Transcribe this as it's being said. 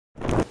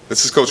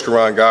This is Coach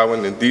Karan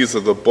Godwin, and these are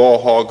the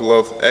Ball Hog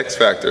Glove X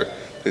Factor.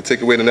 They take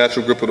away the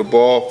natural grip of the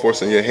ball,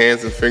 forcing your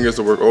hands and fingers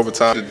to work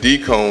overtime. The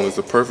D-cone is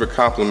the perfect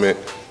complement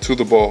to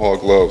the Ball Hog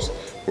Gloves.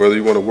 Whether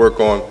you want to work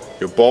on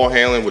your ball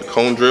handling with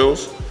cone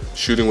drills,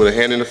 shooting with a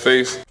hand in the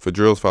face. For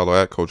drills, follow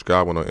at Coach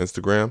Godwin on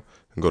Instagram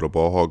and go to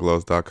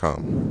ballhoggloves.com.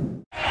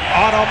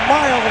 On a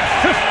mild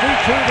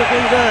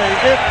 52-degree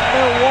day in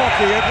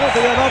Milwaukee, it will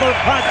be another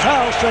packed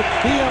house at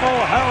BMO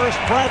Harris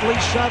Bradley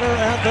Center,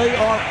 and they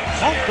are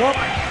pumped up.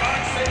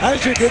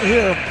 As you can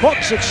hear,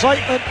 Bucks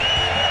excitement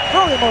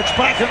very much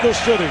back in this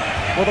city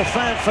with a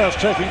fan fest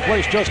taking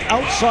place just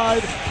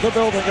outside the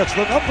building. It's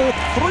the number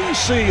 3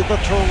 seed, the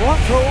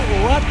Toronto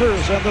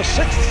Raptors, and the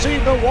 6th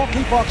seed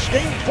Milwaukee Bucks.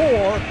 Game 4,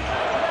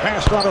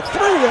 passed on a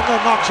 3 and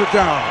then knocks it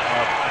down.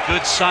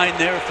 Good sign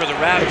there for the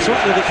Raptors. It's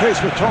certainly the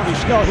case with Tony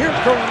Snell. Here's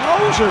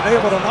DeRozan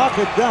able to knock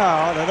it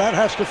down, and that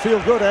has to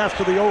feel good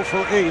after the 0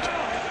 for 8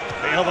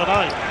 the other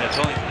night.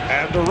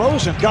 And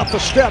DeRozan got the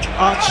step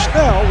on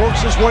Snell,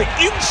 works his way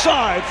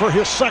inside for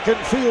his 2nd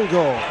field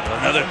goal.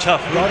 Another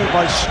tough move. Guarded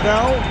by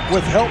Snell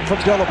with help from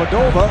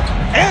Dellavedova,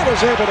 and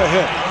is able to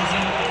hit.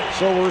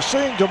 So we're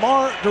seeing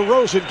DeMar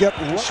DeRozan get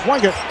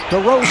swing it.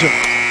 DeRozan.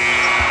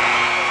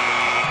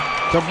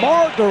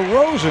 DeMar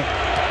DeRozan.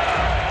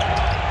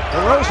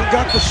 DeRozan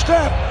got the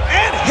step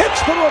and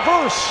hits the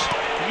reverse.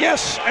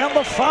 Yes, and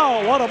the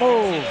foul. What a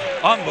move.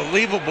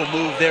 Unbelievable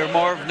move there,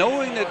 Marv.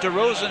 Knowing that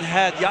DeRozan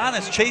had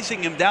Giannis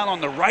chasing him down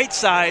on the right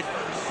side,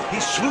 he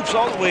swoops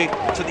all the way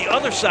to the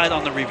other side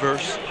on the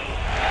reverse.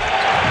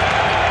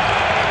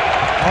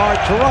 All right,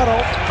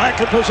 Toronto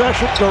back in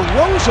possession.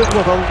 DeRozan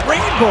with a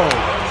rainbow.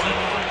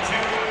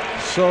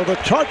 So the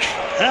touch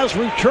has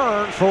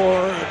returned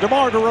for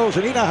DeMar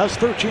DeRozan. He now has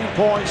 13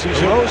 points. He's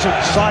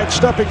DeRozan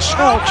sidestepping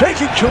Snell,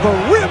 taking to the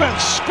rim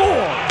and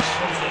scores.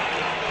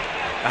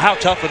 How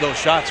tough are those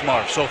shots,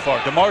 Marv, so far?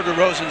 DeMar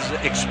DeRozan's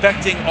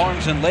expecting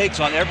arms and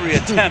legs on every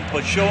attempt,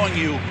 but showing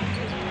you.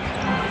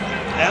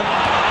 And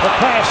the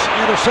pass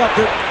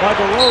intercepted by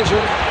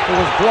DeRozan. It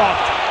was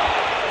blocked.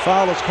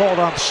 Foul is called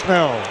on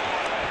Snell.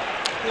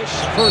 This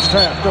first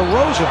half,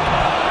 DeRozan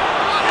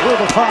with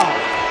a foul.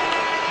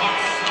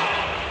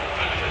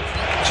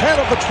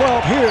 10 of the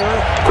 12 here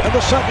in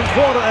the 2nd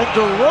quarter, and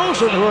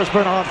DeRozan, who has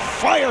been on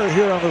fire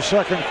here in the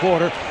 2nd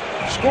quarter,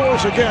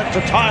 scores again to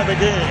tie the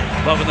game.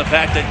 Loving the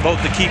fact that both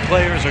the key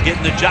players are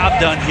getting the job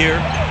done here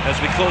as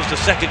we close the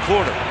 2nd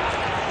quarter.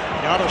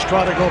 Giannis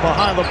tried to go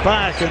behind the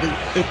back, and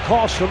it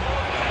cost him.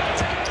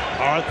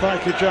 All right,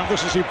 thank you, John.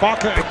 This is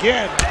Ibaka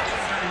again.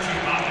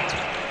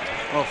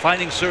 Well,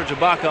 finding Serge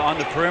Ibaka on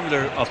the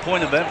perimeter, a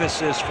point of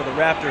emphasis for the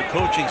Raptor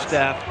coaching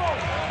staff.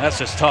 That's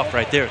just tough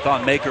right there.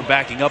 Thon Maker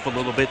backing up a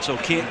little bit, so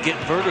can't get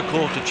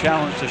vertical to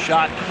challenge the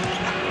shot.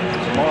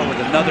 DeMar with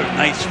another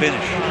nice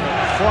finish.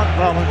 Front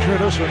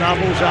Valanciunas, who now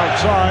moves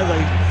outside.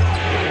 They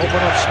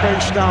open up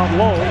space down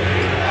low.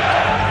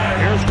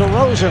 Here's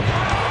DeRozan.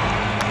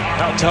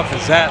 How tough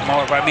is that,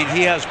 Marv? I mean,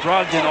 he has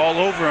Brogdon all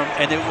over him,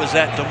 and it was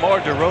at DeMar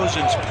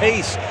DeRozan's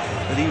pace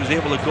that he was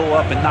able to go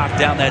up and knock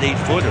down that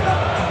 8-footer.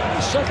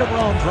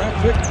 Second-round draft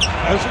pick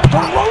as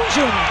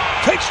DeRozan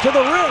takes to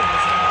the rim.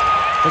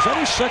 Has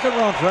any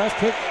second-round draft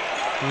pick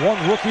won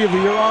Rookie of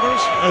the Year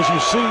honors? As you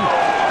see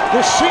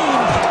the scene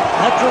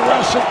at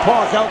Jurassic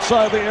Park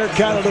outside the Air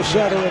Canada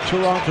Centre in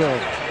Toronto.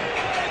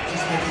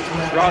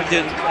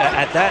 Brogdon,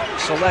 at that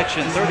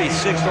selection,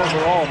 36th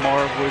overall,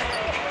 Marv, would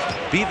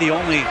be the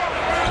only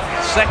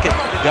second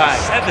guy.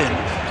 7,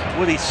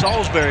 Woody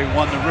Salisbury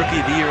won the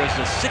Rookie of the Year as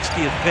the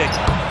 60th pick,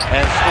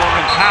 as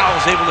Norman Powell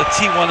is able to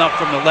tee one up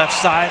from the left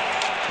side.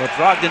 But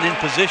Brogdon in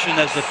position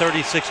as the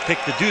 36th pick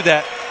to do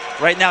that.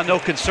 Right now, no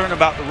concern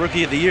about the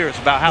Rookie of the Year.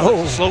 It's about how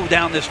to slow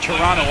down this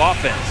Toronto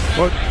offense.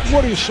 But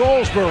Woody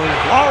Salisbury,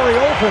 Lowry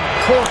open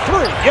for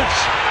 3. Yes.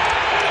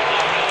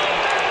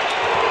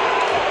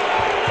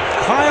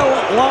 Kyle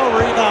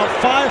Lowry now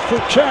 5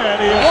 for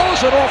 10. He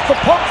throws it off the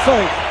pump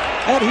fake,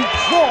 and he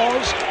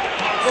draws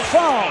the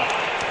foul.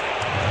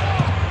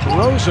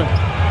 DeRozan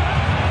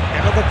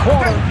into the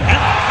corner,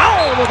 and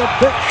Powell with a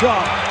big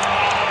shot.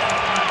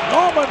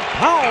 Norman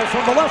Powell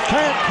from the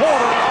left-hand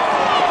corner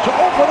to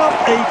open up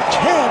a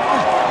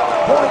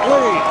 10-point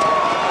lead.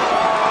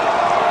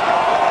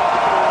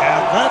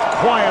 And that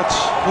quiets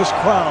this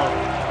crowd.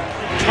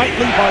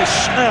 Tightly by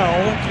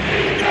Snell.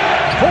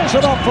 Pulls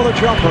it up for the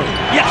jumper.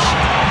 Yes!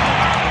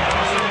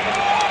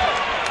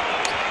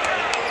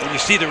 When you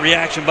see the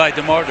reaction by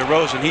DeMar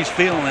DeRozan, he's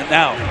feeling it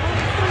now.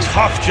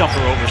 Tough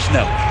jumper over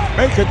Snell.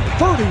 Making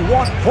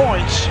 31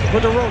 points for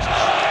DeRozan.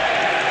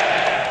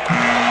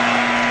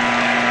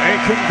 A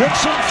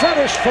convincing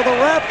finish for the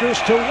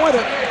Raptors to win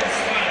it,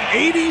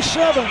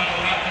 87-76.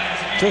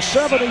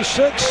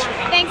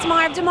 Thanks,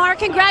 Marv. DeMar,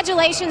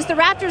 congratulations. The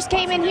Raptors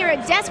came in here a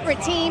desperate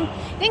team.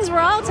 Things were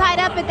all tied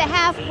up at the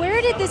half.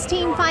 Where did this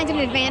team find an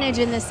advantage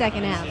in the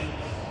 2nd half?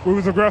 We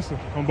was aggressive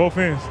on both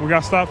ends. We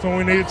got stops when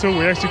we needed to.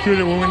 We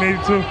executed when we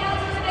needed to.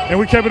 And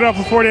we kept it up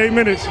for 48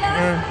 minutes,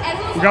 and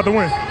we got the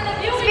win.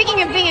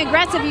 Speaking of being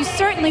aggressive, you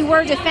certainly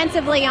were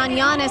defensively on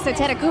Giannis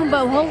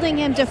Antetokounmpo, holding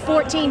him to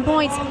 14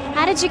 points.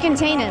 How did you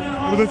contain him?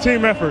 It was a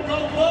team effort.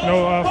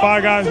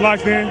 5 guys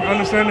locked in,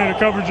 understanding the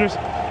coverages,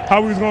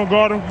 how we was going to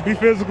guard them, be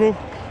physical.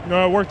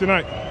 It worked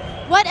tonight.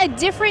 What a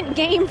different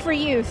game for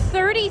you.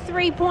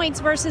 33 points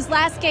versus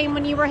last game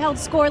when you were held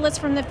scoreless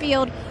from the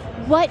field.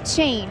 What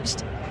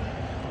changed?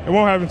 It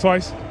won't happen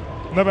twice.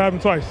 Never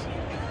happened twice.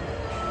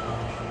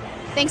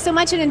 Thanks so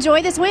much and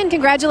enjoy this win.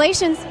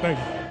 Congratulations. Thank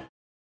you.